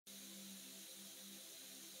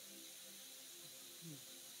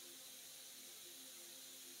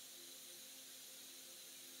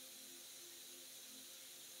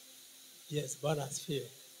Yes, Bwana asifiwe.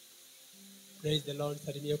 Praise the Lord.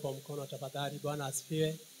 Salimia kwa mkono tafadhali. Bwana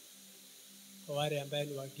asifiwe. Kwa wale ambao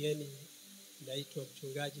ni wageni, naitwa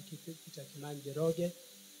mchungaji Peter Kimani Njoroge.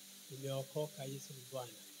 Nimeokoka, Yesu ni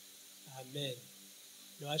Bwana. Amen.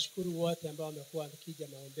 Nawashukuru wote ambao wamekuwa wakija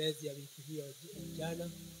maombezi ya wiki hiyo jana,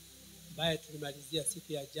 ambaye tulimalizia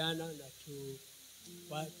siku ya jana na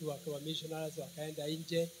watu wa missionaries wakaenda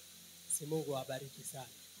nje. Si Mungu awabariki sana.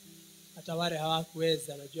 Hata wale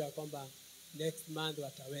hawakuweza, najua kwamba next month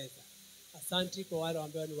wataweza. Asante kwa wale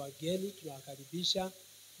ambao ni wageni, tunawakaribisha.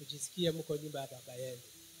 Mjisikie mko nyumba ya baba yenu.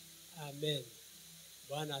 Amen.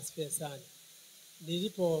 Bwana asifiwe sana.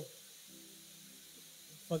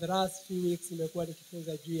 For the last few weeks nimekuwa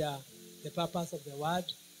nikifunza juu ya the purpose of the word.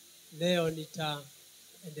 Leo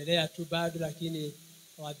nitaendelea tu bado, lakini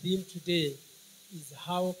our theme today is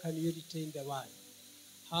how can you retain the word?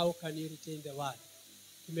 How can you retain the word?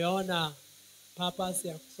 Tumeona purpose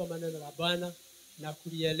ya kusoma neno la Bwana na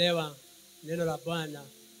kulielewa neno la Bwana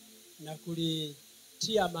na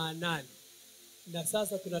kulitia maanani. Na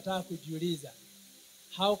sasa tunataka kujiuliza,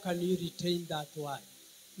 how can you retain that word?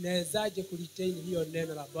 Unawezaje kuretain hiyo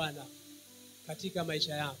neno la Bwana katika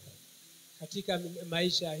maisha yako, katika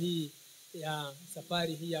maisha hii ya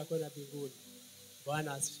safari hii ya kwenda mbinguni?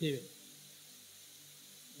 Bwana asifiwe.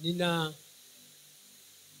 Nina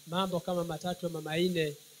mambo kama matatu ama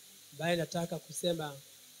manne ambayo nataka kusema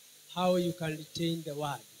how you can retain the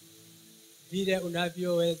word. Vile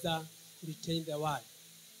unavyoweza retain the word.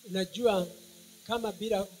 Unajua kama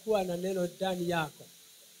bila kuwa na neno ndani yako,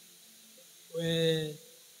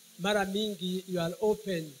 mara mingi you are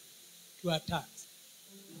open to attacks.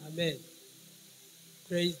 Amen.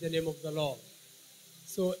 Praise the name of the Lord.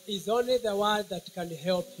 So it's only the word that can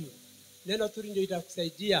help you. Neno tu ndio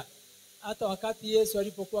itakusaidia. Hata wakati Yesu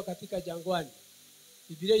alipokuwa katika jangwani,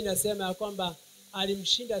 Biblia inasema ya kwamba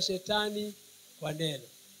alimshinda shetani kwa neno.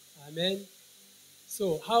 Amen.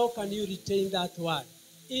 So how can you retain that word?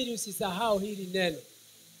 Ili usisahau hili neno.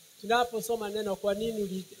 Tunaposoma neno, kwa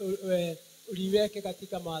nini uliweke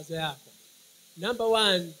katika mawazo yako? Number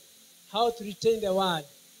one, how to retain the word?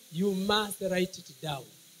 You must write it down.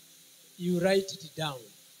 You write it down.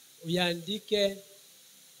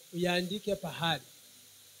 Uyaandike pahali.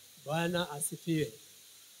 Bwana asifiwe.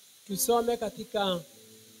 Tusome katika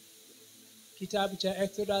kitabu cha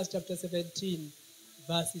Exodus chapter 17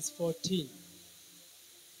 verses 14.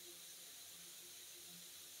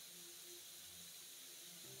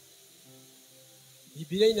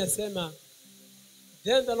 Biblia inasema,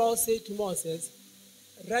 then the Lord said to Moses,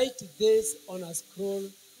 write this on a scroll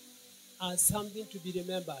as something to be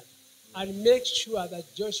remembered, and make sure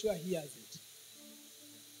that Joshua hears it.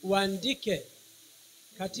 Uandike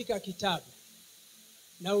katika kitabu,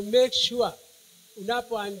 na make sure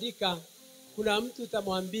unapoandika kuna mtu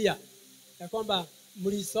utamwambia ya kwamba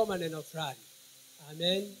mlisoma neno fulani.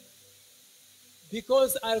 Amen.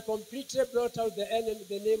 Because I completely brought out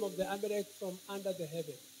the name of the Amalek from under the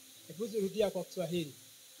heaven. Hebu rudia kwa Kiswahili.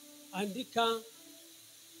 Andika.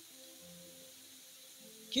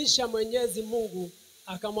 Kisha Mwenyezi Mungu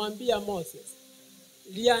akamwambia Moses,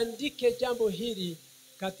 liandike jambo hili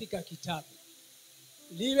katika kitabu,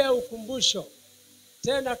 liwe ukumbusho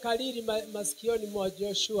tena kalili masikioni mwa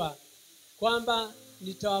Joshua, kwamba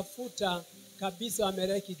nitawafuta kabisa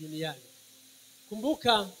Waamaleki duniani.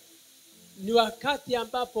 Kumbuka ni wakati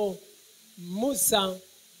ambapo Musa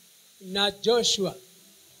na Joshua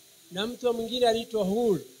na mtu mwingine aliitwa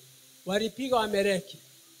Hur walipiga Waamaleki.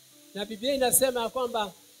 Na Biblia inasema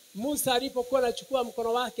kwamba Musa alipokuwa anachukua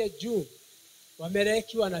mkono wake juu,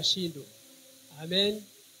 Waamaleki wanashindwa. Amen.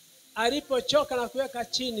 Alipochoka na kuweka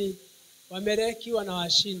chini, Waamaleki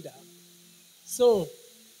wanawashinda. So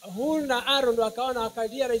Hur na Aaron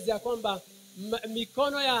wakarealize kwamba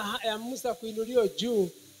mikono ya Musa kuinuliwa juu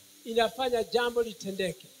inafanya jambo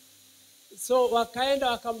litendeke. So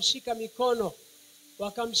wakaenda wakamshika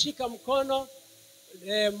mkono,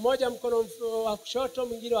 mmoja mkono wa kushoto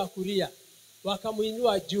mwingine wa kulia,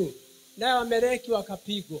 wakamuinua juu, naye Waamaleki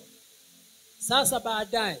wakapigwa. Sasa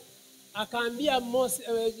baadaye akaambia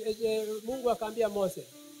Mungu akaambia Moses,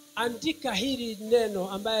 andika hili neno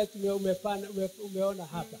ambaye umeona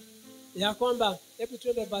hapa, ya kwamba, hebu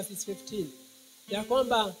tuende verses 15, ya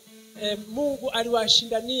kwamba Mungu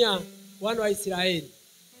aliwashindania wana wa Israeli,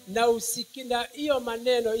 na usikinda hiyo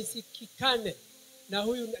maneno isikikane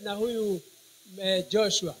na huyu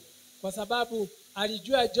Joshua, kwa sababu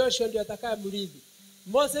alijua Joshua ndiye atakayemrithi.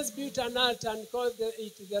 Moses built an altar and called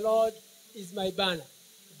it the Lord is my banner.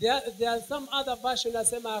 There are some other version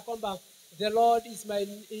nasema kwamba the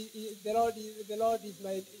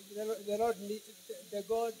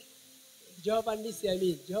God Jehovah Nisi, I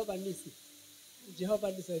mean. Jehovah Nisi.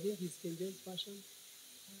 Jehovah Nisi, I think is King James Version.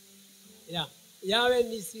 Yeah. Yahweh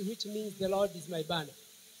Nisi, which means the Lord is my banner.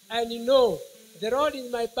 And you know, the Lord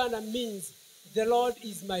is my banner means the Lord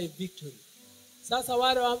is my victory. Sasa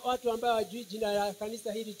wale watu ambao wajui jina la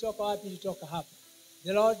kanisa hili toka wapi litoka hapa.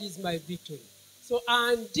 The Lord is my victory. So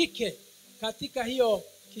aandike katika hiyo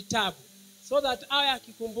kitabu so that awe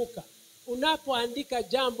akikumbuka. Unapoandika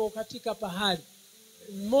jambo katika pahali,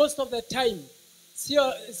 most of the time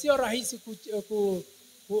sio rahisi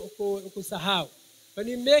kusahau. When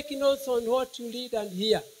you make notes on what you read and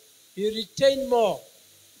hear, you retain more,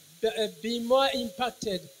 be more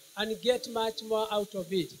impacted and get much more out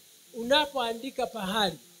of it. Unapoandika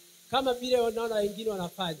pahali kama vile unaona wengine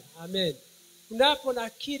wanafanya. Amen.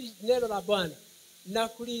 Unaponakiri neno la Bwana na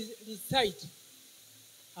kulicite.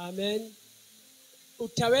 Amen.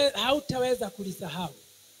 Hautaweza kulisahau.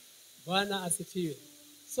 Bwana asifiwe.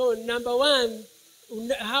 So number one,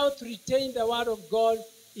 how to retain the word of God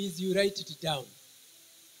is you write it down.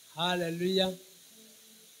 Hallelujah.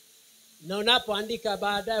 Na unapoandika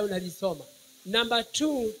baadaye unalisoma. Number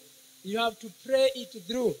two, you have to pray it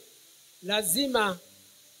through. Lazima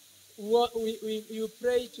you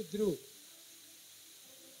pray it through.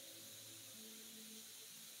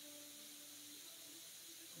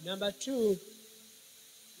 Number two,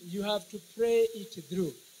 you have to pray it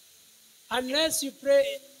through. Unless you pray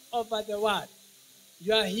over the word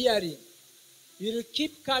you are hearing, you will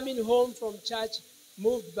keep coming home from church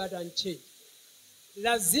moved but unchanged.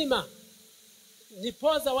 Lazima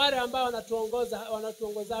nipoza wale ambao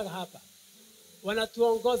wanatuongoza hapa.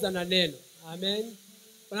 Wanatuongoza na neno. Amen.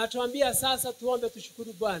 Wanatuambia sasa tuombe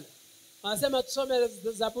tushukuru Bwana. Wanasema tusome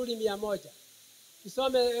Zaburi 100.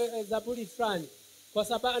 Tusome Zaburi fulani kwa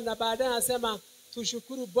sababu na baadaye anasema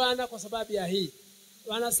tushukuru Bwana kwa sababu ya hii.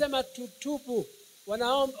 Wanasema tutubu.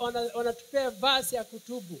 Wanatupea verse ya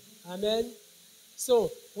kutubu. Amen.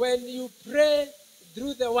 So when you pray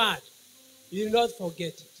through the word, you will not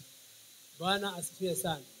forget it. Bwana asifiwe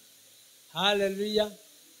sana. Hallelujah.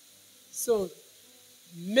 So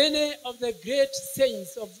many of the great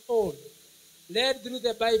saints of old led through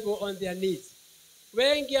the Bible on their knees.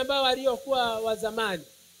 Wengi ambao waliokuwa wa zamani,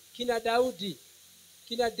 kina Daudi,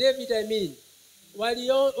 kina David I mean,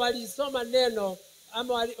 walisoma neno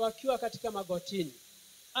ama wakiwa katika magotini.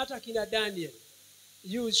 Hata kina Daniel.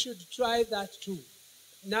 You should try that too.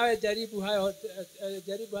 Nawe jaribu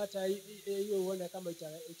hata hiyo uone kama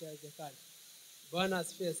itawezekana. Bwana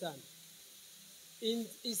asifiwe sana. In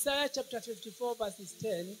Isaiah chapter 54 verses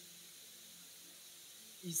 10,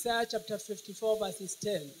 Isaiah chapter 54 verses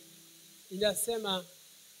 10, inasema,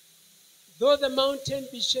 though the mountain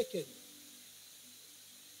be shaken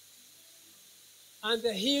and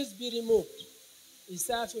the hills be removed.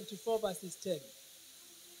 Isaiah 54 verses 10.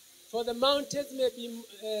 For the mountains may be,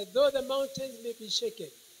 though the mountains may be shaken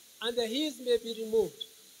and the hills may be removed,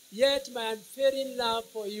 yet my unfailing love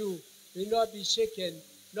for you will not be shaken,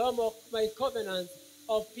 nor my covenant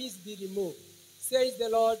of peace be removed, says the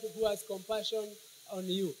Lord who has compassion on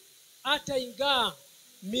you. Hata ingawa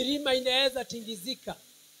milima inaweza tingizika.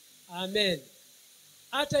 Amen.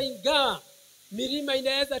 Hata ingawa milima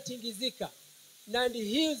inaweza tingizika and the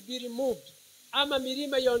hills be removed, ama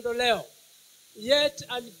milima iondoleo, yet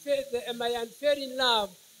my unfailing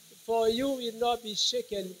love for you will not be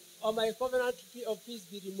shaken, or my covenant of peace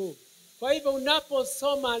be removed. Kwa hivyo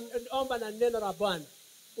unaposoma omba na neno la Bwana,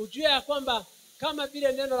 ujue ya kwamba kama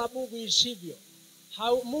vile neno la Mungu ishivyo.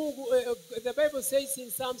 Mungu, the Bible says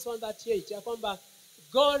in Psalms 138 ya kwamba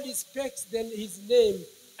God respects his name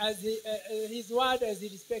as his word as he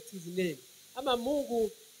respects his name. Ama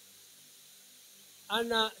Mungu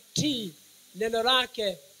anatii neno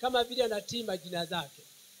lake kama vile anatii majina zake.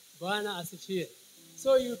 Bwana asifiwe.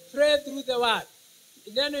 So you pray through the word.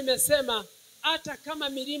 Neno imesema hata kama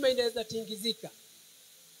milima inaweza tingizika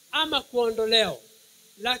ama kuondoleo,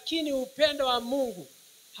 lakini upendo wa Mungu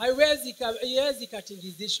haiwezi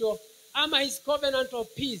katingizishwa, ama his covenant of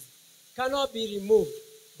peace cannot be removed.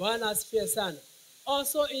 Bwana asifiwe sana.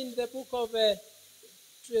 Also in the book of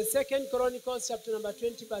 2 Chronicles chapter number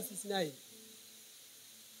 20 verses 9.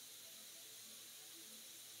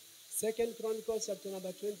 2 Chronicles chapter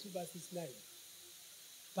number 20 verses 9.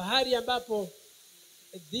 Pahali ambapo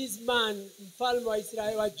this man, mfalme wa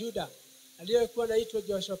Israeli wa Juda, aliyekuwa anaitwa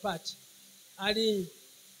Jehoshaphat,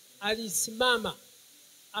 alisimama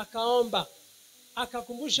akaomba,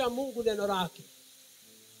 akakumbusha Mungu neno lake.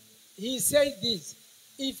 He said this,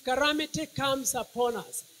 if calamity comes upon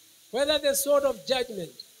us, whether the sword of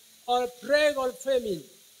judgment or plague or famine,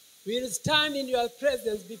 we will stand in your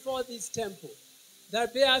presence before this temple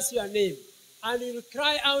that bears your name, and we will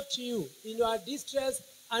cry out to you in our distress,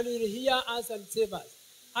 and you will hear us and save us.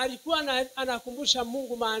 Alikuwa anakumbusha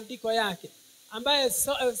Mungu maandiko yake ambaye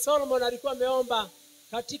Solomon alikuwa ameomba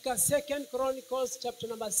katika 2 Chronicles chapter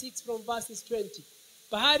number 6 from verses 20.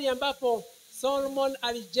 Pahali ambapo Solomon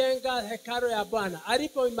alijenga hekalu ya Bwana.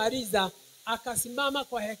 Alipoimaliza akasimama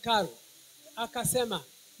kwa hekalu akasema,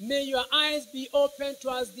 may your eyes be open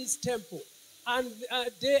towards this temple and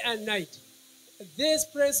day and night, this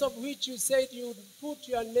place of which you said you would put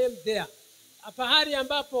your name there. Pahali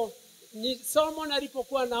ambapo ni Solomon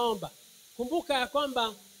alipokuwa naomba. Kumbuka ya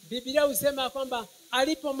kwamba Biblia husema kwamba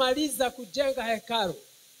alipomaliza kujenga hekalu,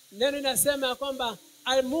 neno linasema ya kwamba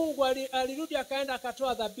Mungu alirudi akaenda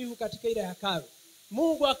akatoa dhabihu katika ile hekalu.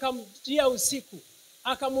 Mungu akamjia usiku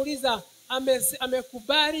akamuuliza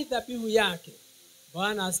amekubali dhabihu yake.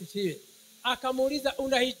 Bwana asifiwe. Akamuuliza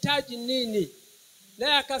unahitaji nini?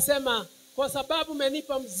 Naye akasema kwa sababu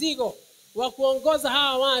umenipa mzigo wa kuongoza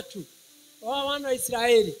hawa watu wana wa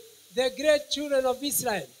Israeli, the great children of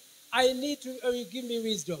Israel, I need to give me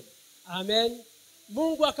wisdom. Amen.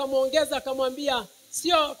 Mungu akamuongeza akamwambia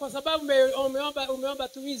sio kwa sababu umeomba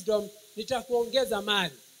tu wisdom nitakuongeza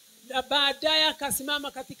mali. Baadaye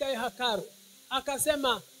akasimama katika hekalu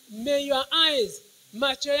akasema may your eyes,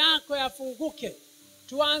 macho yako yafunguke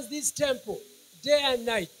towards this temple day and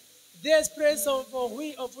night, this place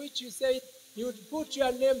of which you said you would put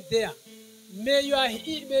your name there. May you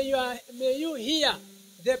hear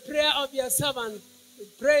the prayer of your servant,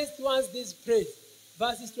 praise towards this place.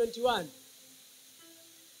 Verses 21.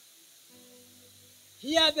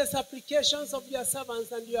 Hear the supplications of your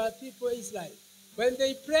servants and your people Israel. When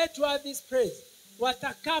they pray toward this praise,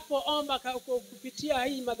 watakapoomba kupitia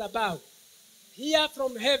hii madhabahu, hear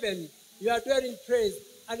from heaven your dwelling praise,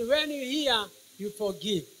 and when you hear, you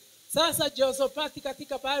forgive. Sasa Jehoshaphat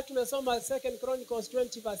katika pale tumesoma 2 Chronicles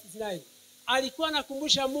 20 verses 9. Alikuwa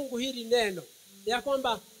anakumbusha Mungu hili neno ya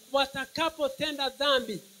kwamba watakapotenda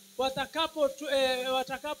dhambi,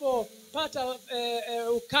 watakapopata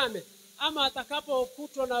ukame, ama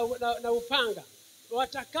watakapokutwa na upanga,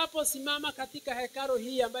 watakaposimama katika hekalu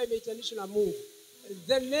hii ambayo imeitanishwa na Mungu,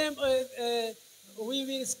 the name we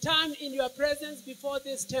will stand in your presence before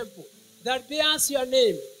this temple that bears your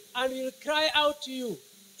name, and we will cry out to you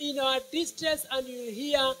in our distress, and you will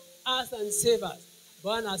hear us and save us.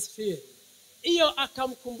 Bwana asifiwe. Iyo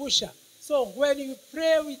akamkumbusha. So when you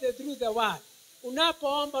pray through the word,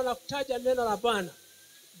 unapoomba na kutaja neno la Bwana,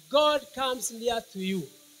 God comes near to you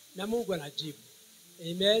na Mungu anajibu.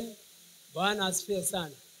 Amen. Bwana asifiwe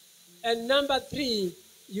sana. And number 3,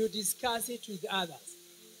 you discuss it with others.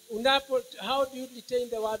 How do you retain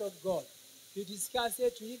the word of God? You discuss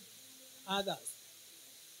it with others.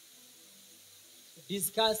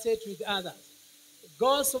 Discuss it with others.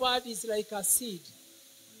 God's word is like a seed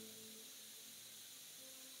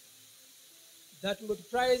that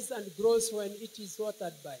multiplies and grows when it is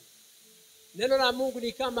watered by. Neno la Mungu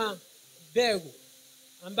ni kama mbegu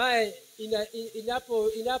ambaye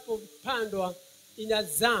inapopandwa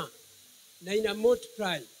inazaa na ina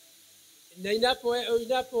multiply, na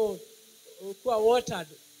inapokuwa watered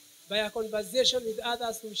by a conversation with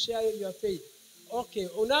others who share your faith. Okay,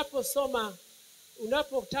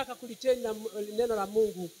 unapotaka kulitenda neno la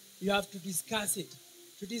Mungu, you have to discuss it.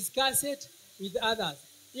 To discuss it with others.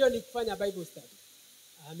 Hiyo ni kufanya Bible study.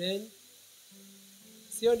 Amen.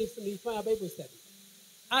 Sio ni kufanya Bible study.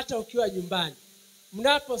 Hata ukiwa nyumbani,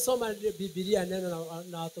 mnaposoma Biblia neno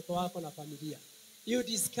na watoto wako na familia, you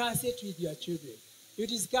discuss it with your children. You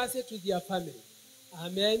discuss it with your family.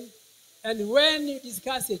 Amen. And when you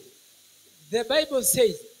discuss it, the Bible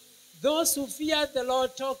says, those who feared the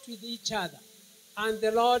Lord talked with each other, and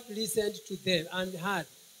the Lord listened to them and heard.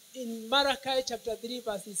 In Malachi chapter 3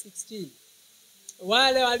 verse 16,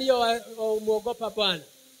 wale waliomwogopa Bwana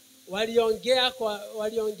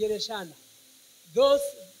waliongeleshana. Those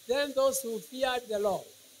who feared the Lord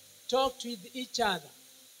talked with each other,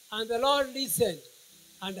 and the Lord listened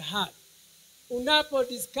and heard. Unapo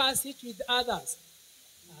discuss it with others.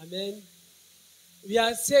 Amen. We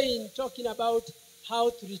are talking about how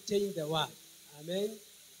to retain the word. Amen.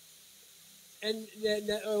 And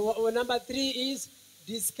number 3 is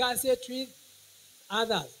discuss it with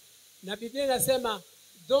others. Na Biblia inasema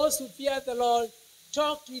those who fear the Lord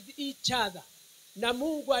talked with each other. Na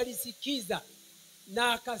Mungu alisikiza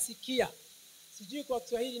na akasikia. Sijui kwa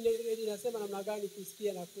Kiswahili linasema namna gani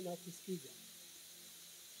kusikia na kusikiza.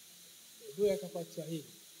 Ndio kwa Kiswahili.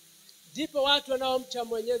 Ndipo watu wanaomcha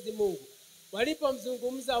Mwenyezi Mungu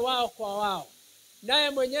walipomzungumza wao kwa wao, naye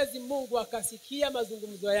Mwenyezi Mungu akasikia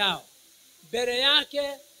mazungumzo yao. Mbele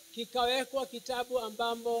yake kikawekwa kitabu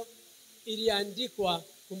ambamo iliandikwa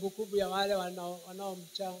kumbukumbu ya wale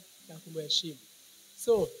wanaomcha na kumheshimu.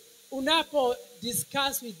 So unapo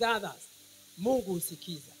discuss with others, Mungu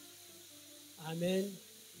husikiza. Amen.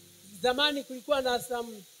 Zamani kulikuwa na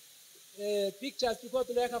some pictures tulikuwa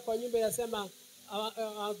tunaweka kwa nyumba yasema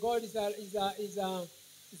our God is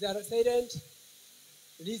a silent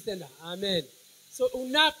listener. Amen. So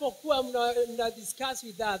unapokuwa mna discuss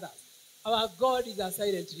with others, our God is a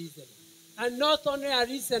silent listener. And not only a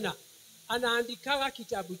listener, anaandikaga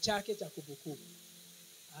kitabu chake cha kumbukumbu.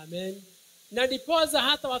 Amen. Na ndiposa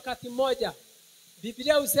hata wakati mmoja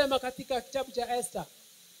Biblia husema katika kitabu cha Esther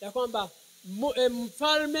ya kwamba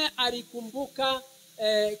mfalme alikumbuka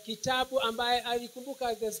kitabu ambaye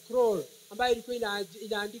alikumbuka the scroll ambayo ilikuwa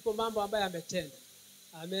inaandikwa mambo ambayo ametenda.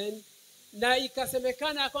 Amen. Na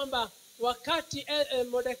ikasemekana kwamba wakati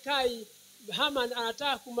Mordekai, Haman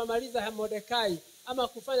anataka kumamaliza Mordekai ama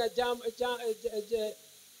kufanya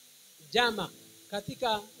jama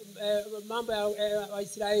katika mambo ya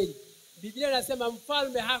Waisraeli, Biblia inasema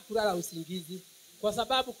mfalme hakulala usingizi kwa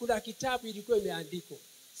sababu kuna kitabu ilikuwa imeandikwa.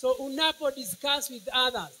 So unapo discuss with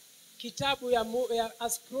others, kitabu ya a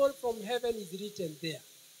scroll from heaven is written there.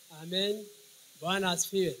 Amen. Bwana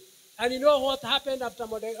asifiwe. And you know what happened after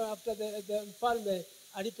the mfalme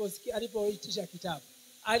alipoitisha kitabu?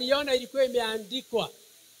 Aliona ilikuwa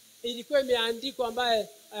imeandikwa ambaye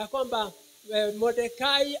kwamba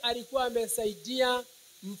Mordekai alikuwa amesaidia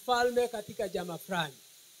mfalme katika jama fulani.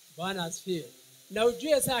 Bwana asifiwe. Na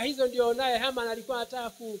ujue saa hizo ndio naye Haman alikuwa anataka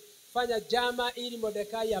kufanya jama ili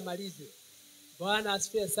Mordekai amalizwe. Bwana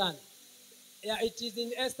asifiwe sana. Yeah, it is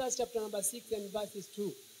in Esther chapter number 6 and verses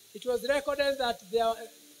 2. It was recorded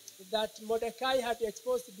that Mordecai had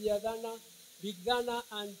exposed Bigthana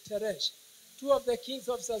and Teresh, two of the king's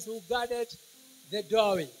officers who guarded the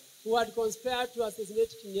doorway, who had conspired to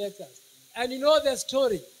assassinate King Xerxes. And you know the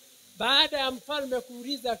story. Baada ya mfalme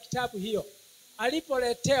kuuliza kitabu hiyo,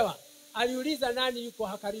 alipoletewa, aliuliza nani yuko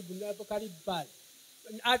karibu pale.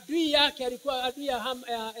 Adui ya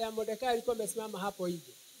Mordekai alikuwa amesimama hapo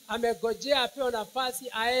nje. Amegojea apewe nafasi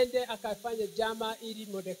aende akafanye jama ili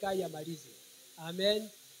Mordekai amalizwe. Amen.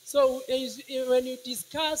 So when you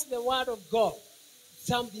discuss the word of God,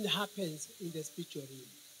 something happens in the spiritual realm.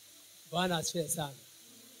 Bwana asifiwe sana.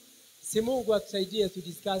 Si Mungu atusaidie to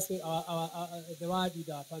discuss the word with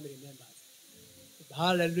our family members.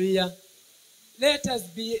 Hallelujah. Let us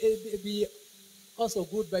be also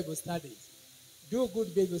good Bible studies. Do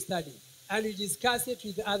good Bible study. And you discuss it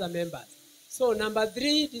with other members. So number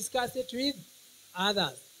 3, discuss it with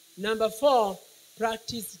others. Number 4,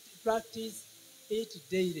 practice it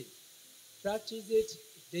daily. Practice it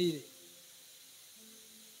daily.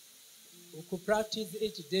 Practice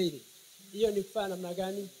it daily. Hiyo ni kufanya namna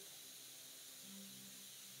gani?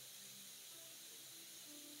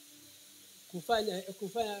 Kufanya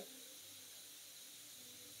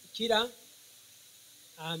kila.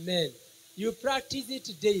 Amen. You practice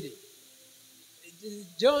it daily.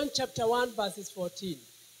 John chapter 1 verses 14.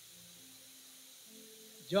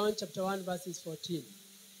 John chapter 1 verses 14.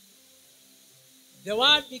 The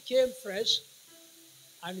word became flesh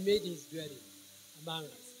and made his dwelling among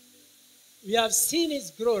us. We have seen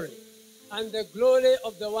his glory and the glory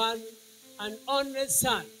of the one and only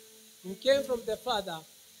Son who came from the Father,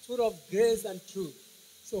 full of grace and truth.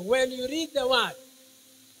 So when you read the word,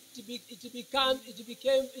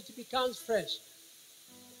 it becomes fresh.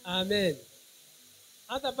 Amen.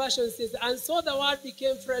 Other version says, and so the word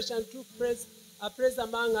became fresh and took place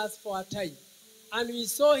among us for a time. And we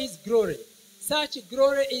saw his glory. Such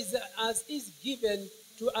glory is as is given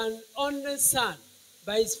to an only Son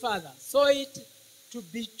by his Father. So it to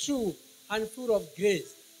be true and full of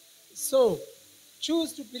grace. So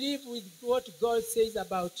choose to believe with what God says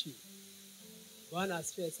about you. Bwana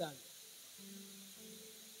asifiwe sana.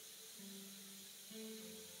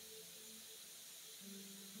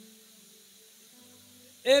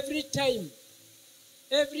 Every time,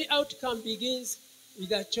 every outcome begins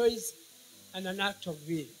with a choice and an act of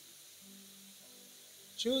will.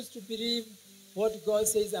 Choose to believe what God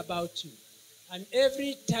says about you. And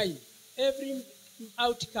every time, every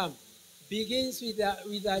outcome begins with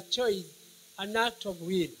a choice, an act of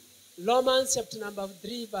will. Romans chapter number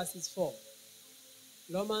 3 verses 4.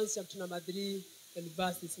 Romans chapter number 3 and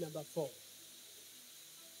verses number 4.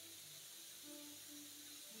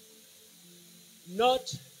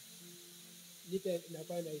 Not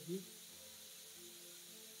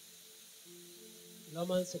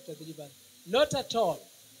Romans chapter 3 verse. Not at all.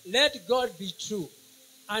 Let God be true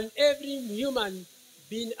and every human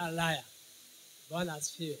being a liar. Bwana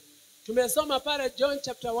asifiwe. Tumesoma pale John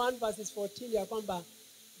chapter 1 verses 14 ya kwamba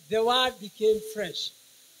the word became fresh.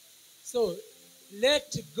 So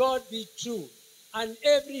let God be true, and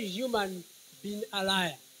every human being a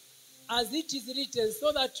liar. As it is written,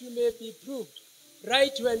 so that you may be proved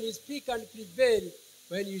right when you speak and prevail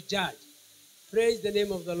when you judge. Praise the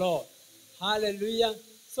name of the Lord. Hallelujah.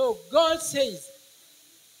 So God says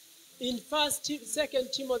in 2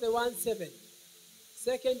 Timothy 1:7,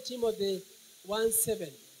 2 Timothy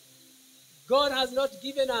 1:7, God has not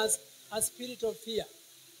given us a spirit of fear.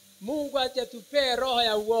 Mungu hajatupea roho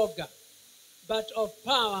ya uoga, but of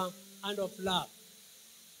power and of love.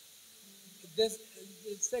 This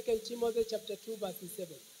 2 Timothy chapter 2 verse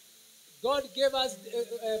 7. God gave us,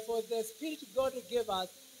 for the spirit God gave us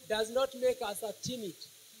does not make us a timid,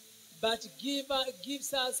 but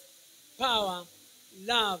gives us power,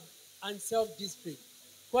 love, and self-discipline.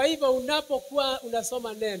 Kwa hivyo unapokuwa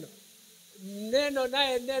unasoma neno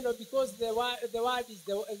because the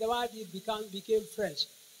word became fresh.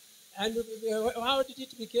 And how did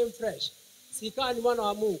it become fresh? Sikawa ni mwana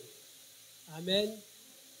wa Mungu. Amen.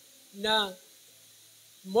 Now,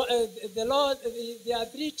 the Lord, there are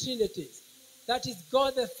three trinities. That is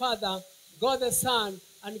God the Father, God the Son,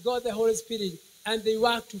 and God the Holy Spirit. And they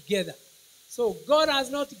work together. So God has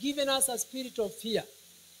not given us a spirit of fear,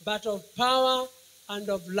 but of power and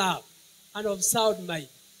of love and of sound mind.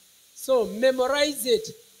 So memorize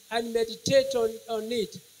it and meditate on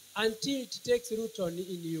it until it takes root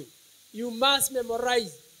in you. You must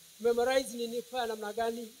memorize. Memorize ni kufanya namna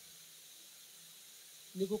gani?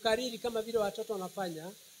 Ni kukariri kama vile watoto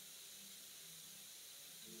wanafanya.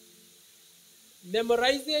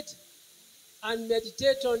 Memorize it and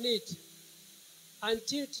meditate on it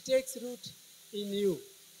until it takes root in you.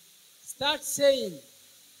 Start saying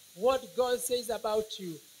what God says about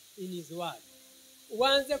you in his word.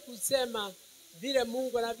 Uanze kusema vile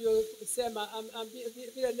Mungu anavyosema,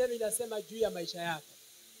 vile neno linasema juu ya maisha yako.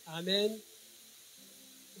 Amen.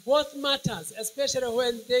 What matters, especially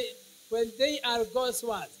when they are God's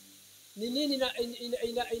words. Ni nini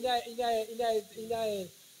ina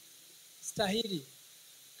stahili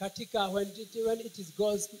katika when it is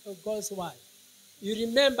God's word. You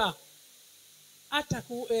remember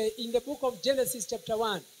in the book of Genesis chapter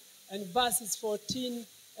 1 and verses 14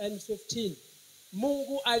 and 15.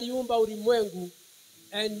 Mungu aliumba ulimwengu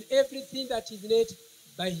and everything that is in it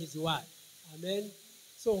by his word. Amen.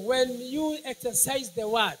 So when you exercise the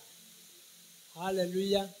word,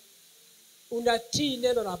 hallelujah, unatii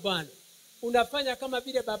neno la Bwana. Unafanya kama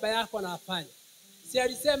vile baba yako anafanya. Si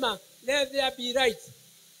alisema, let there be light.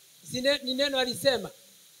 Ni neno alisema,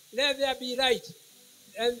 let there be light.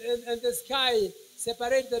 And the sky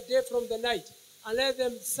separate the day from the night. And let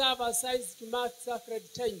them serve as signs to mark sacred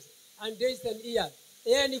times and days and years.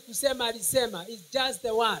 Yeye ni kusema alisema. It's just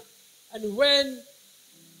the word. And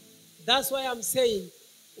that's why I'm saying,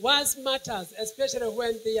 words matters, especially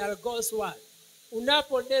when they are God's word.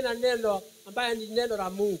 Unaponena neno ambayo ni neno la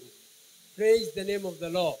Mungu. Praise the name of the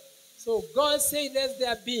Lord. So God said, let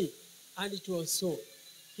there be, and it was so.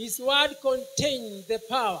 His word contains the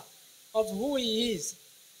power of who he is.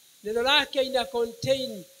 Neno lake ina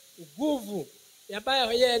contain nguvu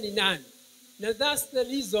ambayo yeye ni nani. Now that's the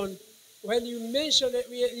reason when you mention it,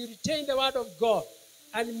 you retain the word of God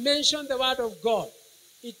and mention the word of God.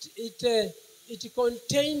 It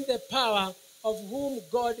contains the power of whom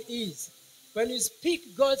God is. When you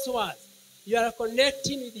speak God's word, you are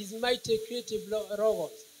connecting with his mighty creative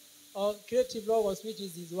logos, which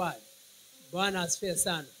is his word. Bwana asifiwe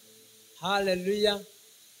sana. Hallelujah.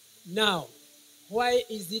 Now, why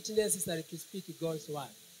is it necessary to speak God's word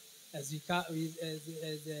as we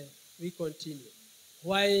continue?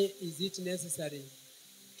 Why is it necessary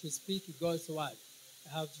to speak God's word?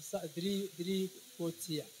 I have three quotes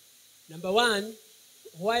here. Number one,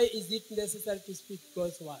 why is it necessary to speak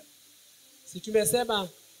God's word? Si tumesema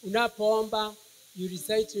unapoomba, you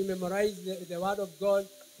recite, you memorize the word of God.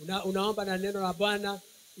 Unaomba na neno la Bwana.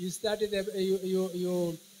 You study the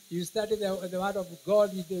word of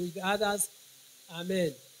God with others.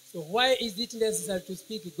 Amen. So why is it necessary to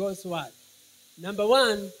speak God's word? Number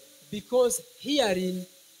one, because hearing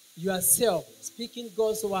yourself speaking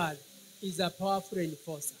God's word is a powerful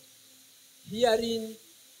reinforcer. Hearing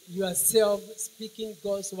yourself speaking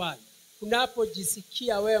God's word.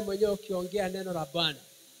 Unapojisikia wewe mwenyewe ukiongea neno la Bwana,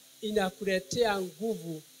 inakuletea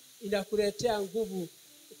nguvu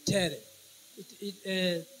tele.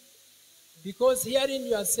 Because hearing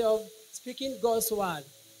yourself speaking God's word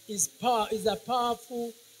is a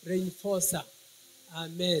powerful reinforcer.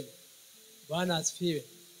 Amen. Bwana asifiwe.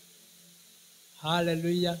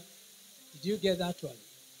 Hallelujah. Did you get that one?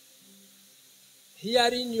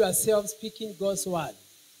 Hearing yourself speaking God's word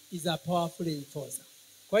is a powerful reinforcer.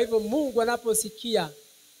 Kwa hivyo Mungu anaposikia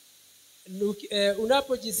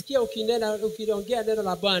unapojisikia ukiongea neno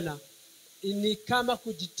la Bwana ni kama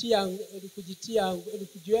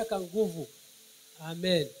kujiweka nguvu.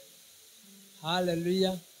 Amen.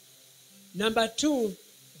 Hallelujah. Number 2,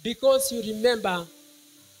 because you remember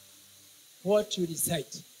what you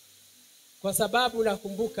recite. Kwa sababu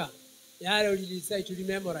unakumbuka yale ulirecite, you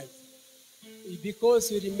memorize.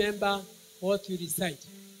 Because you remember what you recite.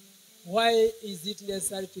 Why is it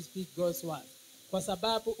necessary to speak God's word? Kwa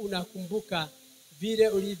sababu unakumbuka vile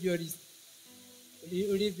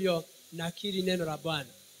ulivyo nakiri neno la Bwana.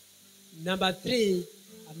 Number 3,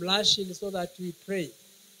 I'm rushing so that we pray.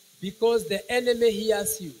 Because the enemy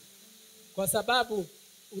hears you. Kwa sababu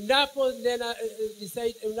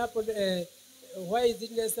why is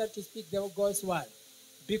it necessary to speak God's word?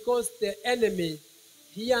 Because the enemy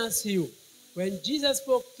hears you. When Jesus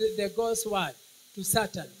spoke the God's word to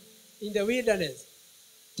Satan in the wilderness,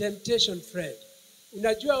 temptation fled.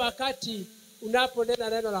 Unajua wakati unaponena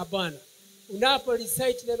neno la Bwana,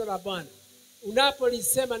 unaporecite neno la Bwana,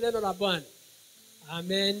 unapolisema neno la Bwana,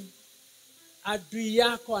 amen, adui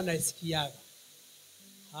yako anasikiaga.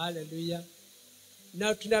 Hallelujah.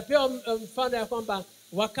 Na tunapewa mfano ya kwamba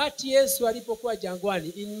wakati Yesu alipokuwa jangwani,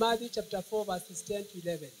 in Matthew chapter 4 verses 10 to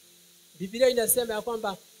 11, Biblia inasema ya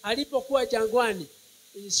kwamba alipokuwa jangwani,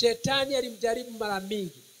 shetani alimjaribu mara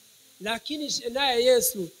mingi, lakini naye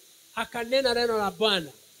Yesu akanena neno la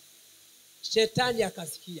Bwana, shetani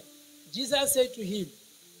akasikia. Jesus said to him,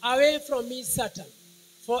 "Away from me, Satan,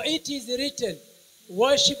 for it is written,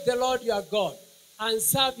 worship the Lord your God and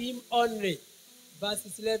serve him only." Verse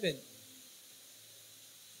 11.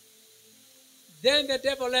 Then the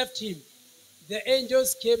devil left him. The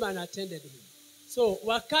angels came and attended him. So,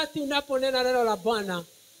 wakati unaponena neno la Bwana,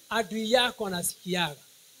 adui yako anasikiaga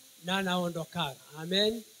na anaondokaga.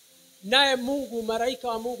 Amen. Naye Mungu, malaika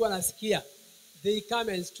wa Mungu anasikia. They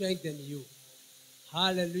come and strengthen you.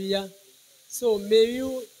 Hallelujah. So may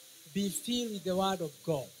you be filled with the word of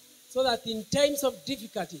God. So that in times of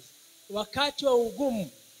difficulties, wakati wa ugumu,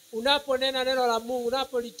 unaponena neno la Mungu,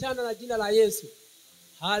 unapolitana na jina la Yesu.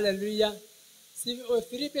 Hallelujah.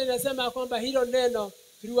 Filipi inasema kwamba hilo neno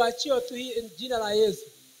tuliachio tu jina la Yesu.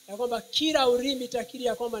 Ya kwamba kila ulimi itakiri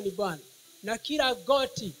ya kwamba ni Bwana. Na kila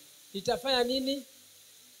goti litafanya nini?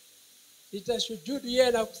 Litashujudu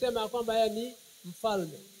yeye na kusema kwamba yeye ni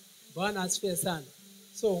mfalme. Bwana asifiwe sana.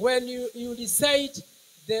 So when you recite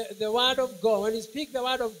the word of God, when you speak the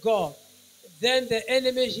word of God, then the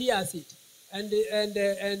enemy hears it. And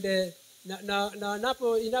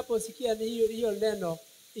inaposikia hiyo neno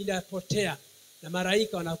inapotea na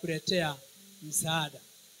malaika wanakuletea msaada.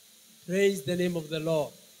 Praise the name of the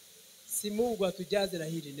Lord. Si Mungu atujaze na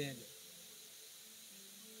hili neno.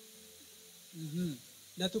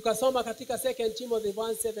 Na tukasoma katika 2 Timothy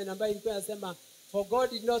 1:7 ambayo ilikuwa inasema, for God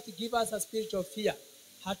did not give us a spirit of fear.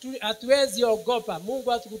 Hatuwezi ogopa. Mungu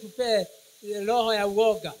hatukutupea roho ya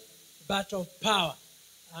uoga, but of power.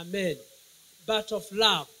 Amen. But of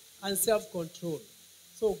love and self-control.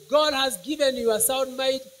 So God has given you a sound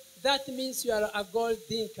mind. That means you are a goal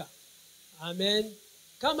thinker. Amen.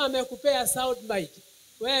 Kama amekupea sound mind,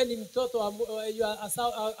 wewe ni mtoto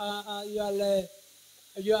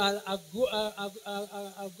you are a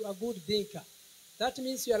good thinker. That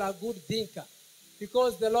means you are a good thinker,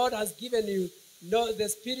 because the Lord has given you the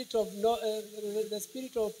spirit of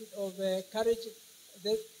courage.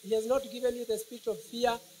 He has not given you the spirit of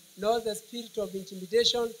fear, nor the spirit of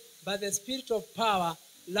intimidation, but the spirit of power,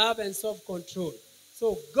 love, and self-control.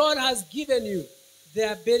 So God has given you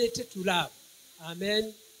the ability to love.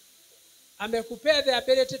 Amen. Amekupea the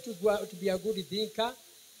ability to be a good thinker,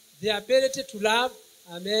 the ability to love.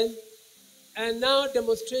 Amen. And now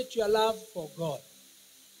demonstrate your love for God.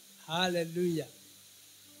 Hallelujah.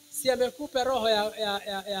 Si amekupa roho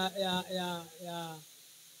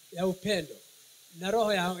ya upendo, na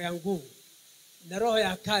roho ya nguvu, na roho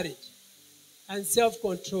ya courage and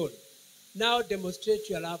self-control. Now demonstrate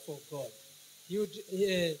your love for God.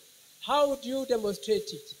 How would you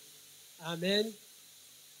demonstrate it? Amen.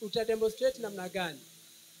 Utademonstrate namna gani?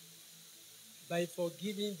 By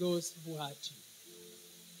forgiving those who hurt you.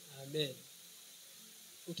 Amen.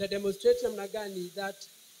 Utademonstrate namna gani? That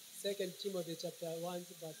 2 Timothy chapter 1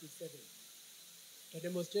 verse 7.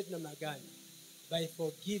 Utademonstrate namna gani? By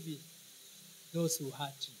forgiving those who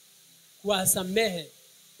hurt you. Kuwasamehe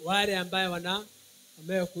wale ambao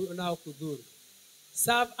wanaokudhuru.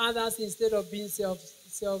 Serve others instead of being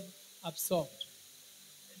self-absorbed.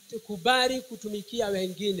 Kubali kutumikia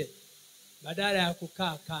wengine badala ya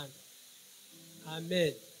kukaa kando.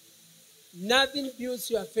 Amen. Nothing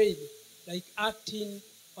builds your faith like acting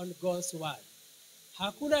on God's word.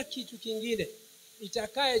 Hakuna kitu kingine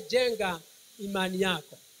itakaye jenga imani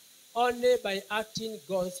yako. Only by acting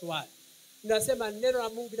God's word. Unasema neno la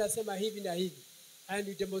Mungu linasema hivi na hivi, and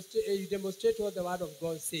you demonstrate what the word of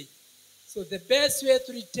God says. So the best way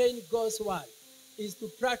to retain God's word is to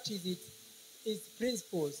practice its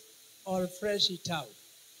principles or flesh it out.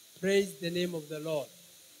 Praise the name of the Lord.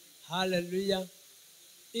 Hallelujah.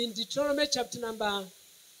 In Deuteronomy chapter number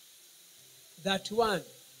 31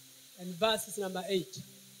 and verses number 8.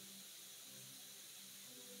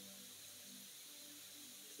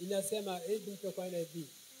 Inasema,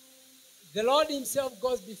 the Lord himself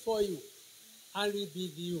goes before you and will be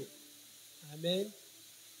with you. Amen.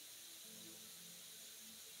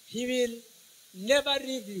 He will never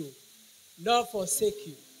leave you nor forsake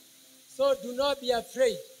you. So do not be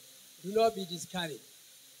afraid. Do not be discouraged.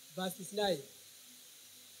 Verse 9.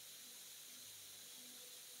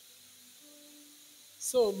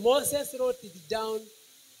 So Moses wrote down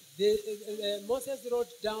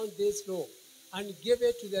this law and gave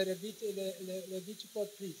it to the Levitical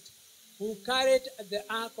priest, who carried the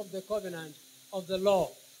ark of the covenant of the law,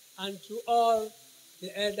 and to all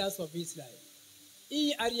the elders of Israel.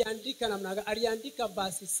 Hii aliandika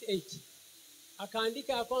verse 8.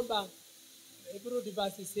 Akaandika kwamba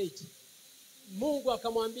verse 8. Mungu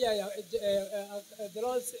akamwambia, the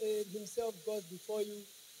Lord himself goes before you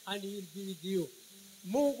and he will be with you.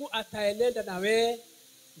 Mungu ataenenda na wewe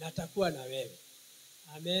na atakuwa na wewe.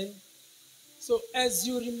 Amen. So as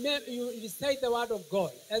you recite the word of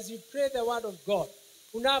God, as you pray the word of God,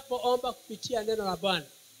 unapoomba kupitia neno la Bwana,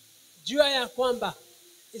 jua ya kwamba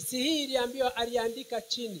si hii iliambiwa, aliandika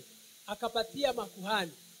chini akapatia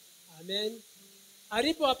makuhani. Amen.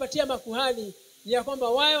 Alipowapatia makuhani ni ya kwamba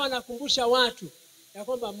wao wanakumbusha watu ya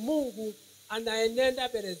kwamba Mungu anaenenda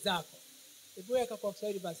mbele zako. Hebu weka kwa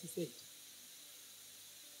Kiswahili verse 8.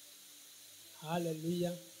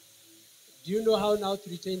 Hallelujah. Do you know how now to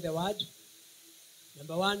retain the word?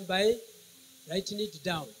 Number 1, by writing it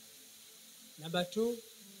down. Number 2,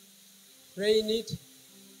 praying it.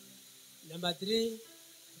 Number 3,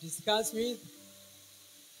 discuss with.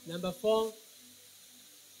 Number 4,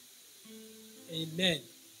 amen.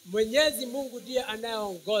 Mwenyezi Mungu ndiye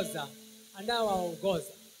anayeongoza,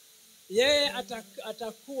 anawaongoza. Yeye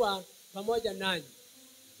atakuwa pamoja nanyi.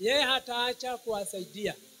 Yeye hataacha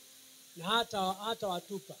kuwasaidia na hata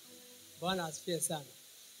watupa. Bwana asifiwe sana.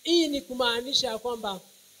 Hii ni kumaanisha kwamba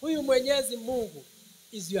huyu Mwenyezi Mungu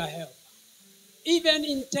is your helper. Even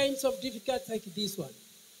in times of difficulty like this one,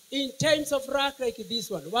 in times of lack like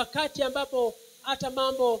this one, wakati ambapo hata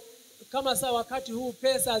mambo kama saa wakati huu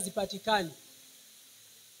pesa hazipatikani.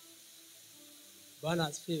 Bwana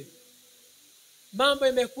asifiwe. Mambo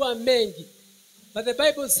imekuwa mengi. But the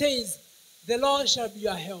Bible says the Lord shall be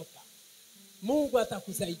your helper. Mungu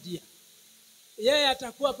atakusaidia. Yeye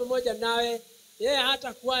atakuwa pamoja nawe. Yeye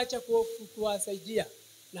hatakuacha kuwasaidia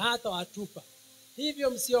na hata watupa. Hivyo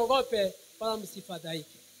msiogope wala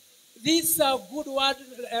msifadhaike. This is a good word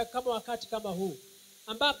kama wakati kama huu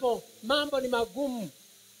ambapo mambo ni magumu.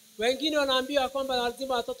 Wengine wanaambiwa kwamba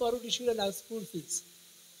lazima watoto warudi shule na school fees.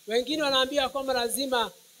 Wengine wanaambiwa kwamba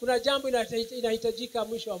lazima kuna jambo inahitajika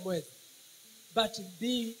mwisho wa mwezi. But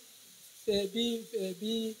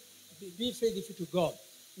be faithful to God.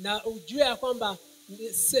 Na ujue ya kwamba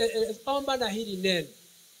omba na hili neno.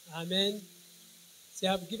 Amen. So I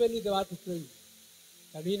have given you the word to pray.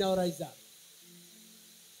 Can we now rise up?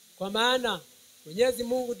 Kwa maana Mwenyezi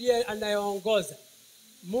Mungu ndiye anayeongoza.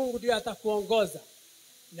 Mungu ndiye atakuongoza.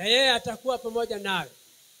 Na yeye atakuwa pamoja nawe.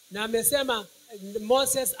 Na amesema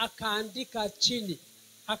Moses akaandika chini,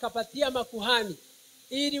 akapatia makuhani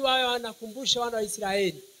ili wawe wanakumbusha wana wa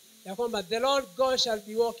Israeli ya kwamba the Lord God shall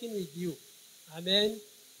be walking with you. Amen.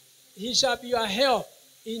 He shall be your help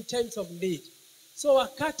in times of need. So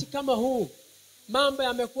wakati kama huu mambo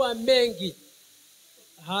yamekuwa mengi.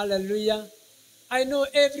 Hallelujah. I know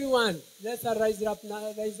everyone. Let's rise up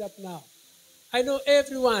now. I know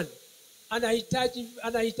everyone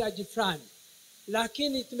anahitaji fulani.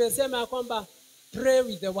 Lakini tumesema kwamba pray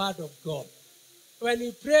with the word of God. When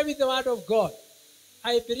you pray with the word of God,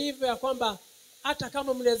 I believe ya kwamba hata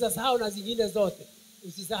kama mnaweza sahau na zingine zote,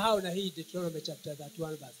 usisahau na hii Deuteronomy chapter 31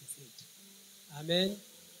 verse 8. Amen.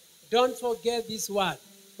 Don't forget this word.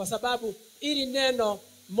 Kwa sababu ili neno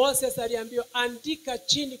Moses aliambiwa andika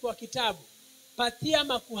chini kwa kitabu, patia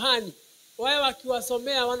makuhani wao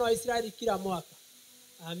wakiwasomea wana wa Israeli kila mwaka.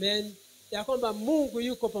 Amen. Ya kwamba Mungu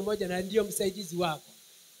yuko pamoja na ndio msaidizi wako.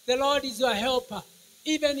 The Lord is your helper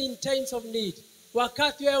even in times of need.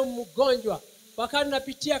 Wakati wewe mgonjwa, wakati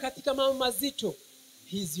unapitia katika mambo mazito,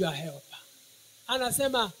 he is your helper.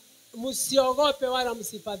 Anasema msiogope wala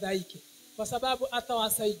msifadhaike, kwa sababu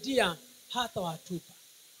atawasaidia hata watupa.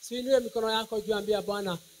 Usiinue mikono yako juu, ambia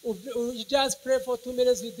Bwana, just pray for 2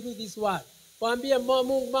 minutes through this word. Waambie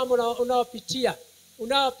Mungu mambo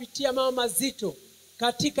unaopitia mambo mazito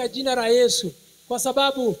katika jina la Yesu, kwa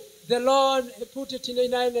sababu the Lord put it in the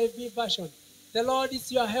NIV version. The Lord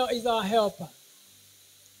is our helper.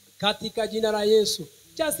 Katika jina la Yesu.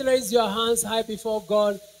 Just raise your hands high before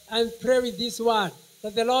God and pray with this word,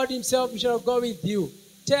 that the Lord himself shall go with you.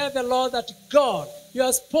 Tell the Lord that, God, you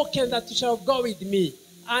have spoken that you shall go with me,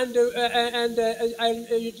 and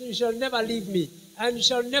you shall never leave me, and you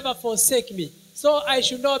shall never forsake me. So I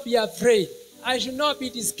should not be afraid. I should not be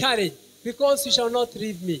discouraged, because you shall not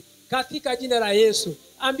leave me. Katika jina la Yesu.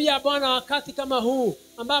 Ambia Bwana, wakati kama huu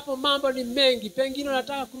ambapo mambo ni mengi, pengine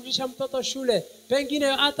unataka kurudisha mtoto shule, pengine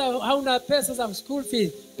hata hauna pesa za school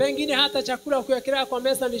fees, pengine hata chakula kuwekelea kwa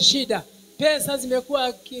meza ni shida, pesa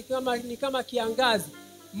zimekuwa kama kiangazi.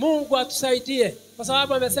 Mungu atusaidie, kwa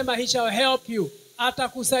sababu amesema he shall help you,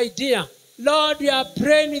 atakusaidia. Lord, we are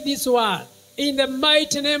praying with this word in the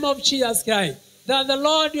mighty name of Jesus Christ, that the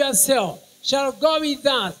Lord yourself shall go with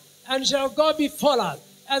us and shall go before us.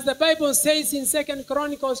 As the Bible says in 2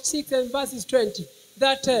 Chronicles 6 and verses 20,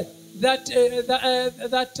 that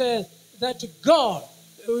God,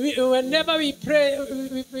 whenever we pray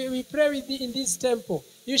with thee in this temple,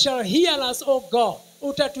 you shall hear us, O God,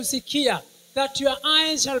 utatusikia, that your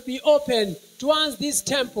eyes shall be open towards this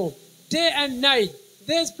temple day and night.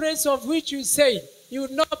 This place of which you say you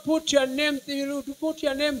would not put your name, you would put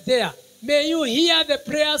your name there. May you hear the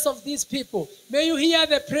prayers of these people. May you hear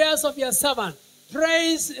the prayers of your servant.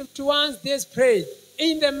 Praise towards this praise.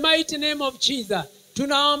 In the mighty name of Jesus.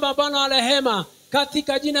 Tunaomba Bwana wa rehema,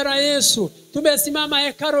 katika jina la Yesu. Tumesimama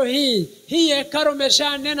hekalu hii. Hii hekalu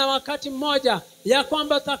meshanena wakati mmoja ya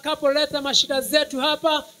kwamba tutakapoleta mashida zetu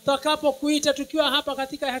hapa, tutakapokuita tukiwa hapa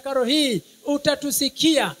katika hekalu hii,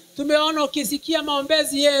 utatusikia. Tumeona ukisikia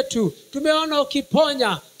maombezi yetu, tumeona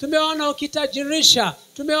ukiponya, tumeona ukitajirisha,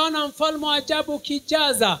 tumeona mfalme wa ajabu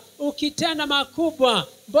ukijaza, ukitenda makubwa.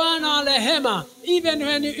 Bwana wa rehema, even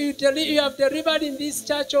when you have delivered in this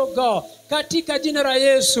church, oh God, katika jina la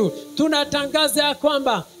Yesu, tunatangaza ya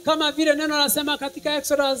kwamba kama vile neno nasema katika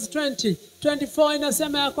Exodus 20:24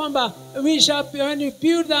 inasema ya kwamba we shall, when you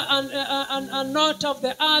build a knot of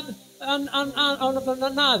the earth,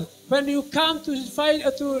 when you come to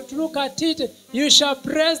look at it, you shall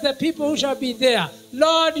praise the people who shall be there.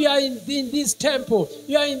 Lord, you are in this temple,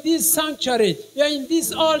 you are in this sanctuary, you are in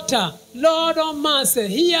this altar. Lord of mercy,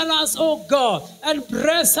 hear us, O God, and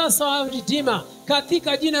bless us, our Redeemer.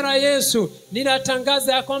 Katika jina la Yesu,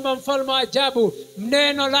 ninatangaza ya kwamba mfalme wa ajabu,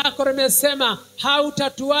 neno lako limesema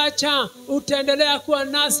hautatuacha, utaendelea kuwa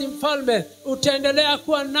nasi mfalme, utaendelea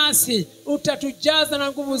kuwa nasi, utatujaza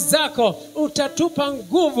na nguvu zako, utatupa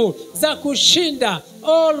nguvu za kushinda.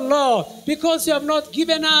 Oh Lord, because you have not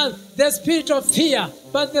given us the spirit of fear,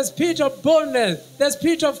 but the spirit of boldness, the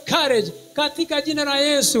spirit of courage, katika jina la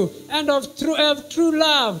Yesu, and of true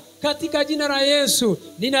love. Katika jina la Yesu,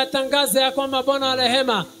 ninatangaza ya kwamba Bwana wa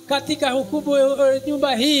rehema, katika hukumu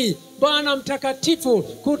nyumba hii, Bwana mtakatifu,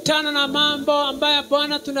 kutana na mambo ambayo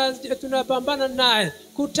Bwana tunapambana naye.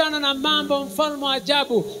 Kutana na mambo mfalme wa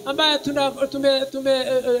ajabu ambayo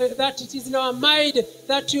that it is in our mind,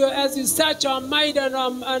 that you, as you search our mind and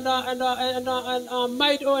our mind,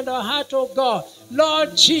 and our heart, oh God,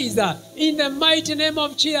 Lord Jesus, in the mighty name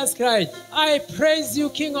of Jesus Christ, I praise you,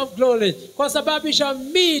 King of glory, kwa sababu you shall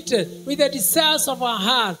meet with the desires of our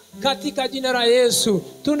heart. Katika jina la Yesu,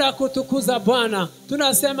 tunakutukuza Bwana,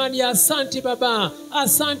 tunasema ni asanti Baba,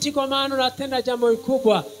 asanti kwa maana unatenda jambo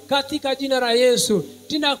kubwa. Katika jina la Yesu,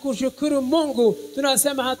 tunakushukuru Mungu,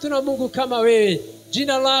 tunasema hatuna Mungu kama wewe.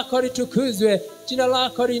 Jina lako litukuzwe, jina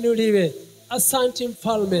lako liinuliwe. Asanti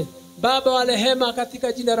mfalme, Baba wa rehema,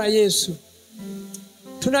 katika jina la Yesu.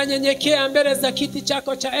 Tunanyenyekea mbele za kiti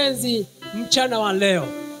chako cha enzi mchana wa leo.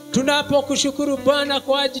 Tunapokushukuru Bwana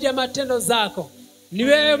kwa ajili ya matendo zako. Ni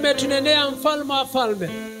wewe umetunenea mfalme wa falme,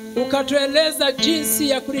 ukatueleza jinsi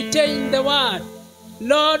ya kuretain the word.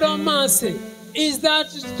 Lord of mercy, is that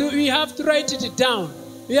we have to write it down.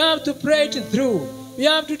 We have to pray it through. We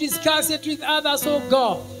have to discuss it with others, oh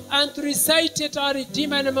God, and to recite it, our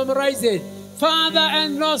Redeemer, and memorize it. Father,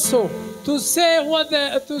 and also to say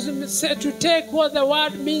to take what the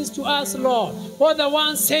word means to us, Lord. What the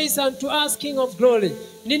one says unto us, King of glory.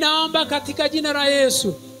 Ninaomba katika jina la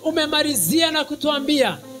Yesu, umemalizia na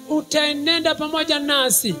kutuambia utaenenda pamoja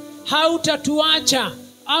nasi,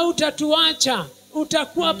 hautatuacha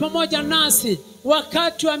utakuwa pamoja nasi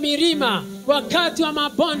wakati wa milima, wakati wa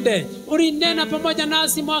mabonde. Ulinena pamoja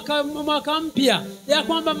nasi mwaka mpya ya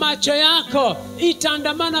kwamba macho yako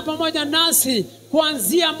itaandamana pamoja nasi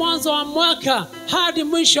kuanzia mwanzo wa mwaka hadi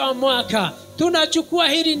mwisho wa mwaka. Tunachukua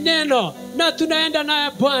hili neno na tunaenda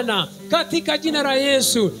naye Bwana katika jina la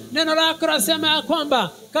Yesu. Neno lako nasema ya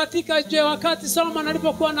kwamba katika wakati Solomon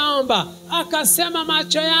alipokuwa naomba, akasema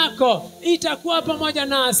macho yako itakuwa pamoja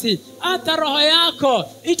nasi, hata roho yako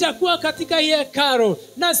itakuwa katika hekalu,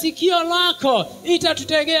 na sikio lako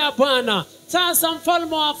itatutegea Bwana. Sasa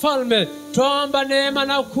mfalme wa falme, tuomba neema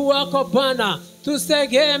na ukuu wako Bwana.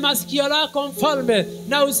 Tusegee masikio lako mfalme,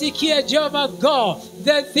 na usikie Jehovah God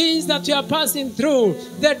the things that you are passing through,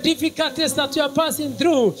 the difficulties that you are passing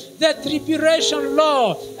through, the tribulation,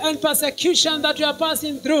 Lord, and persecution that you are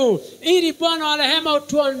passing through. Ili Bwana wa rehema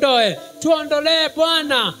tuondolee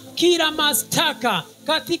Bwana kila mastaka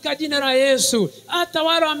katika jina la Yesu. Hata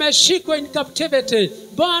wale wameshikwa in captivity,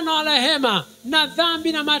 Bwana wa rehema, na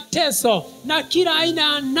dhambi na mateso na kila aina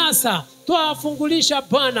ya nasa, tuwafungulisha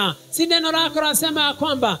Bwana. Si neno lako nasema ya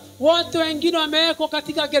kwamba watu wengine wamewekwa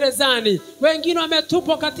katika gerezani, wengine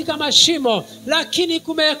wametupwa katika mashimo, lakini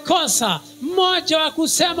kumekosa mmoja wa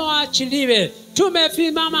kusema waachiliwe.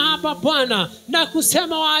 Tumesimama hapa Bwana na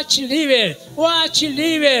kusema waachiliwe.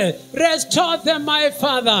 Restore them, my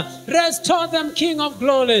Father. Restore them, King of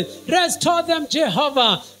Glory. Restore them,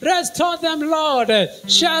 Jehovah. Restore them, Lord.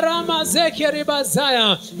 Sharama zeke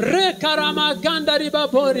ribazaya, rekarama ganda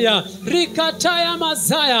ribaboria, rikataya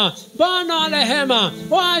mazaya. Bwana wa rehema,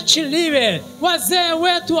 waachiliwe. Wazee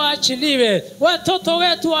wetu waachiliwe, watoto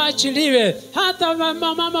wetu waachiliwe, hata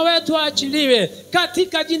mama wetu waachiliwe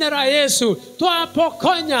katika jina la Yesu.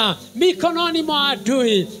 Twapokonya mikononi mwa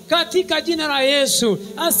adui katika jina la Yesu.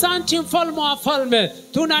 Asante mfalme wa falme.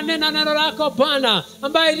 Tunanena neno lako Bwana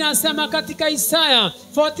ambaye linasema katika Isaya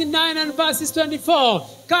 49 and verses 24,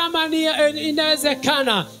 kama ni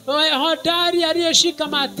inawezekana hodari aliyeshika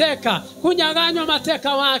mateka kunyaganywa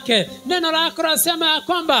mateka wake. Neno lako nasema ya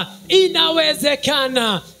kwamba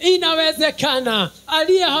inawezekana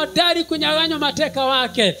aliye hodari kunyaganywa mateka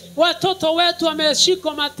wake. Watoto wetu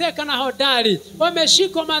wameshikwa mateka na hodari,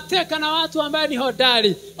 wameshikwa mateka na watu ambao ni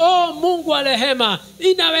hodari. Oh Mungu wa rehema,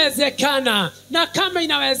 inawezekana. Na kama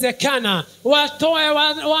inawezekana, watoe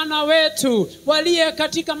wana wetu walie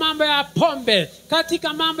katika mambo ya pombe,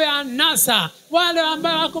 katika mambo ya nasa, wale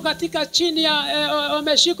ambao wako katika chini ya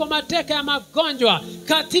wameshikwa mateka ya magonjwa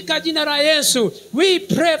katika jina la Yesu. We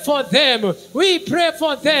pray for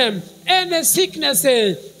them. Any sickness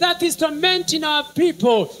that is tormenting our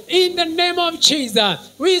people, in the name of Jesus,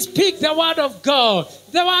 we speak the word of God.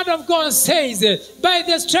 The word of God says, by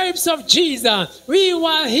the stripes of Jesus, we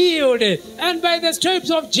were healed. And by the stripes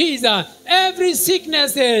of Jesus, every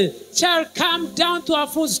sickness shall come down to our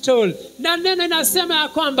footstool. Na neno inasema ya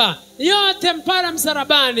kwamba yote mpara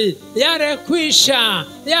msalabani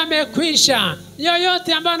yamekwisha.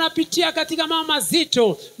 Yoyote ambayo anapitia katika mambo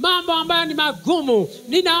mazito, mambo ambayo ni magumu,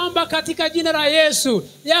 ninaomba katika jina la Yesu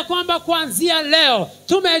ya kwamba kuanzia leo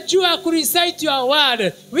tumejua kurecite your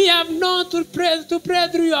word. We have known to pray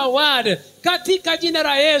through your word. Katika jina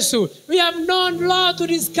la Yesu, we have known, Lord, to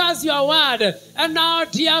discuss your word. And now,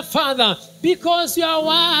 dear Father, because your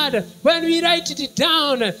word, when we write it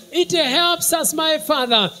down, it helps us, my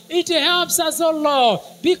Father. It helps us, oh Lord,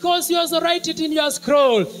 because you also write it in your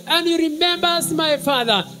scroll. And you remember us, my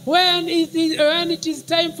Father, when it is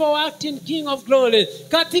time for acting, King of Glory.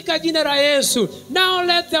 Katika jina la Yesu, now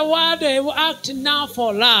let the word act now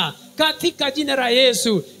for love. Katika jina la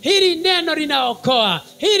Yesu, hili neno linaokoa,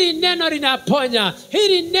 hili neno linaponya,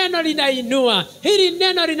 hili neno linainua, hili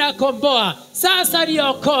neno linakomboa. Sasa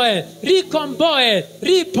liokoe, likomboe,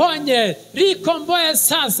 liponye, likomboe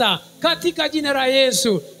sasa katika jina la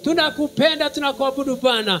Yesu. Tunakupenda, tunakuabudu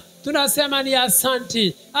Bwana. Tunasema ni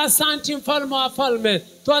asanti. Asanti mfalme wa falme.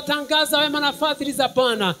 Tuatangaza wema na fadhili za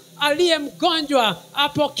Bwana. Aliye mgonjwa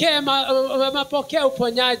apokee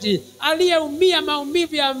uponyaji. Aliyeumia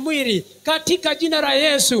maumivu ya mwili katika jina la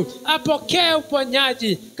Yesu apokee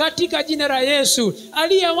uponyaji katika jina la Yesu.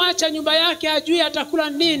 Aliyewacha nyumba yake ajui atakula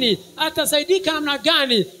nini, atasaidika namna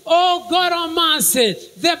gani. Oh God of mercy,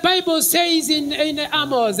 the Bible says in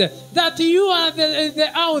Amos that you are the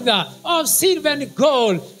author of silver and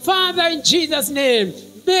gold. Father, in Jesus' name,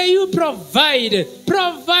 may you provide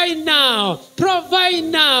now, provide.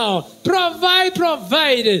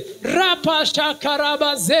 Rapa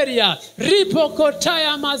shakaraba zeria,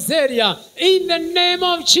 ripokotaya mazeria, in the name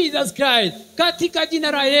of Jesus Christ. Katika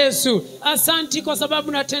jina la Yesu, asanti kwa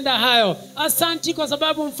sababu natenda hayo. Asanti kwa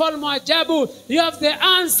sababu mfalme wa ajabu, you have the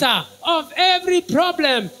answer of every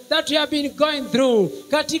problem that you have been going through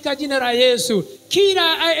katika jina la Yesu.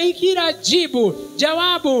 Kila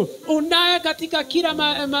jawabu unaye katika kila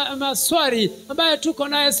maswali ambayo tuko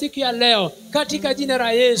nayo siku ya leo katika jina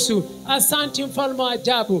la Yesu. Asante mfalme wa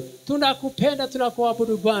ajabu. Tunakupenda,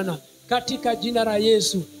 tunakuabudu Bwana katika jina la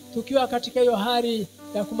Yesu. Tukiwa katika hiyo hali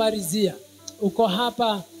ya kumalizia, uko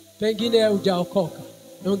hapa pengine hujaokoka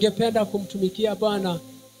na ungependa kumtumikia Bwana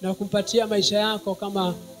na kumpatia maisha yako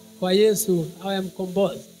kama kwa Yesu awe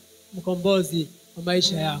mkombozi wa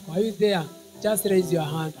maisha yako. Are you there? Just raise your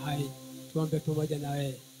hand high. Tuombe pamoja na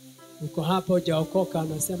wewe. Uko hapa hujaokoka,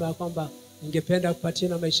 unasema kwamba ningependa kupatia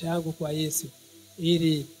na maisha yangu kwa Yesu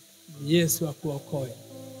ili Yesu akuokoe.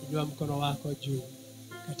 Inua mkono wako juu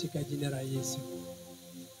katika jina la Yesu.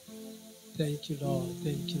 Thank you Lord.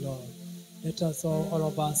 Thank you Lord. Let us all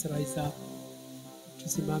of us rise up.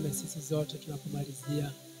 Tusimame sisi zote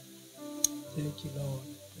tunapomalizia. Thank you Lord.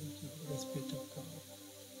 Thank you for the Spirit of God.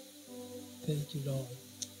 Thank you Lord.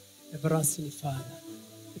 Everlasting Father,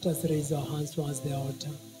 let us raise our hands towards the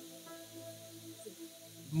altar.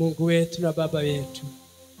 Mungu wetu na Baba wetu,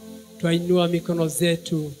 twainua mikono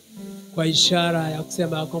zetu kwa ishara ya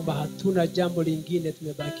kusema kwamba hatuna jambo lingine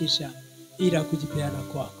tumebakisha ila kujipeana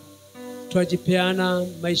kwako. Twajipeana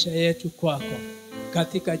maisha yetu kwako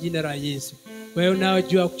katika jina la Yesu. Wewe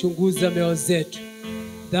unajua kuchunguza mioyo zetu.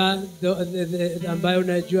 Ambayo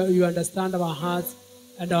unajua, you understand our hearts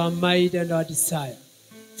and our mind and our desire.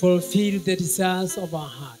 Fulfill the desires of our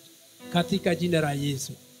heart katika jina la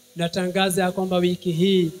Yesu. Natangaza kwamba wiki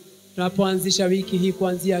hii, tunapoanzisha wiki hii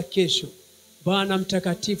kuanzia kesho, Bwana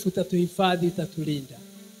mtakatifu utatuhifadhi, utatulinda.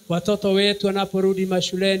 Watoto wetu wanaporudi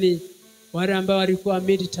mashuleni, wale ambao walikuwa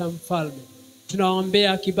midterm, Mfalme,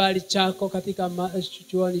 tunaombea kibali chako katika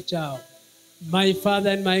chuoni chao. My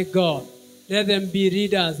Father and my God, let them be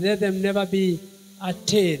readers, let them never be a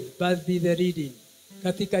tale, but be the reading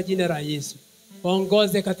katika jina la Yesu.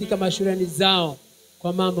 Waongoze katika mashuleni zao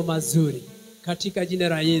kwa mambo mazuri katika jina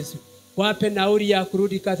la Yesu. Wape nauli ya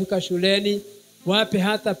kurudi katika shuleni, wape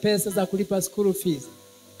hata pesa za kulipa school fees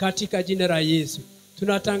katika jina la Yesu.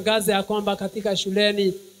 Tunatangaza ya kwamba katika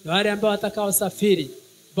shuleni na wale ambao watakao safiri,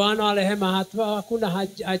 Bwana wa rehema, hakuna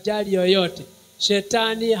ajali yoyote.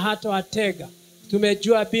 Shetani hata watega.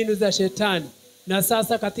 Tumejua mbinu za shetani, na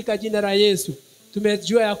sasa katika jina la Yesu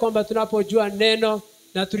tumejua ya kwamba tunapojua neno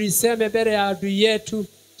na tuliseme mbele ya adui yetu,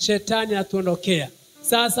 shetani atuondokea.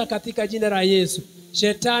 Sasa katika jina la Yesu,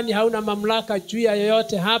 shetani hauna mamlaka juu ya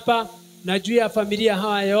yoyote hapa na juu ya familia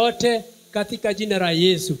hawa yote katika jina la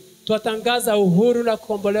Yesu. Tuatangaza uhuru na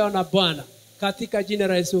kukombolewa na Bwana katika jina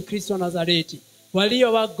la Yesu Kristo wa Nazareti.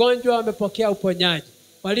 Walio wagonjwa wamepokea uponyaji.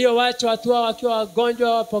 Walio wacha watu wakiwa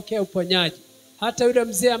wagonjwa wapokea uponyaji. Hata yule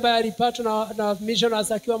mzee ambaye alipatwa na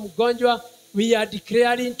missionaries akiwa mgonjwa, we are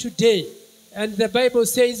declaring today, and the Bible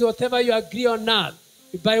says whatever you agree on earth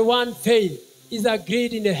by one faith is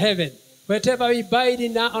agreed in heaven. Whatever we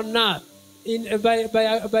bind on earth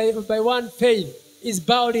by one faith is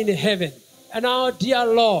bound in heaven. And our dear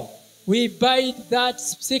Lord, we bind that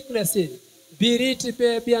sicknesses, be it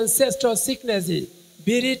be ancestral sicknesses,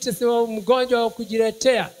 be it mgonjwa wa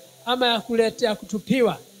kujiletea ama ya kuletea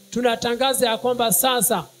kutupiwa. Tunatangaza ya kwamba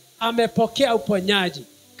sasa amepokea uponyaji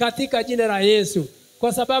katika jina la Yesu.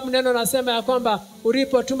 Kwa sababu neno nasema ya kwamba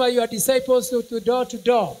ulipotuma your disciples to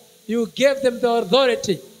door, you gave them the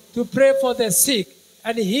authority to pray for the sick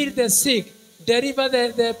and heal the sick, deliver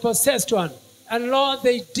the possessed one. And Lord,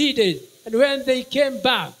 they did it. And when they came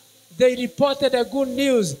back, they reported a good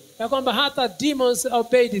news ya kwamba hata demons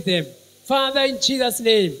obeyed them. Father, in Jesus'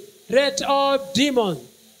 name, let all demons,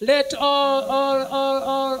 let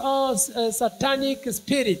all satanic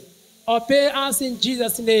spirit obey us in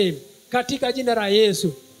Jesus' name. Katika jina la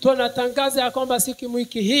Yesu, tunatangaza ya kwamba siku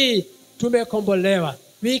wiki hii tumekombolewa.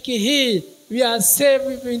 Wiki hii we are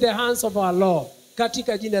saved in the hands of our Lord.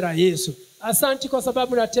 Katika jina la Yesu. Asante kwa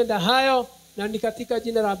sababu natenda hayo, na ni katika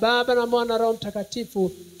jina la Baba na Mwana na Roho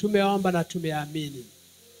Mtakatifu tumeomba na tumeamini.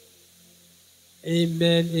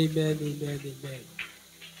 Amen, amen, amen, amen.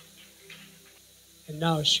 And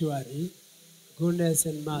now surely goodness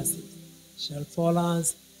and mercy shall follow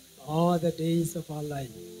us all the days of our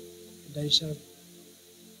life, and I shall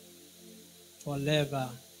forever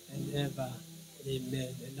and ever.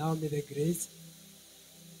 Amen. And now may the grace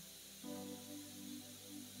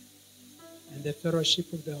and the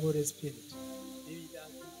fellowship of the Holy Spirit be with us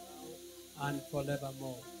now and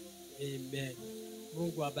forevermore. Amen.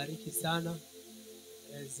 Mungu abariki sana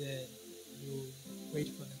as you wait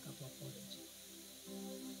for the cup of porridge.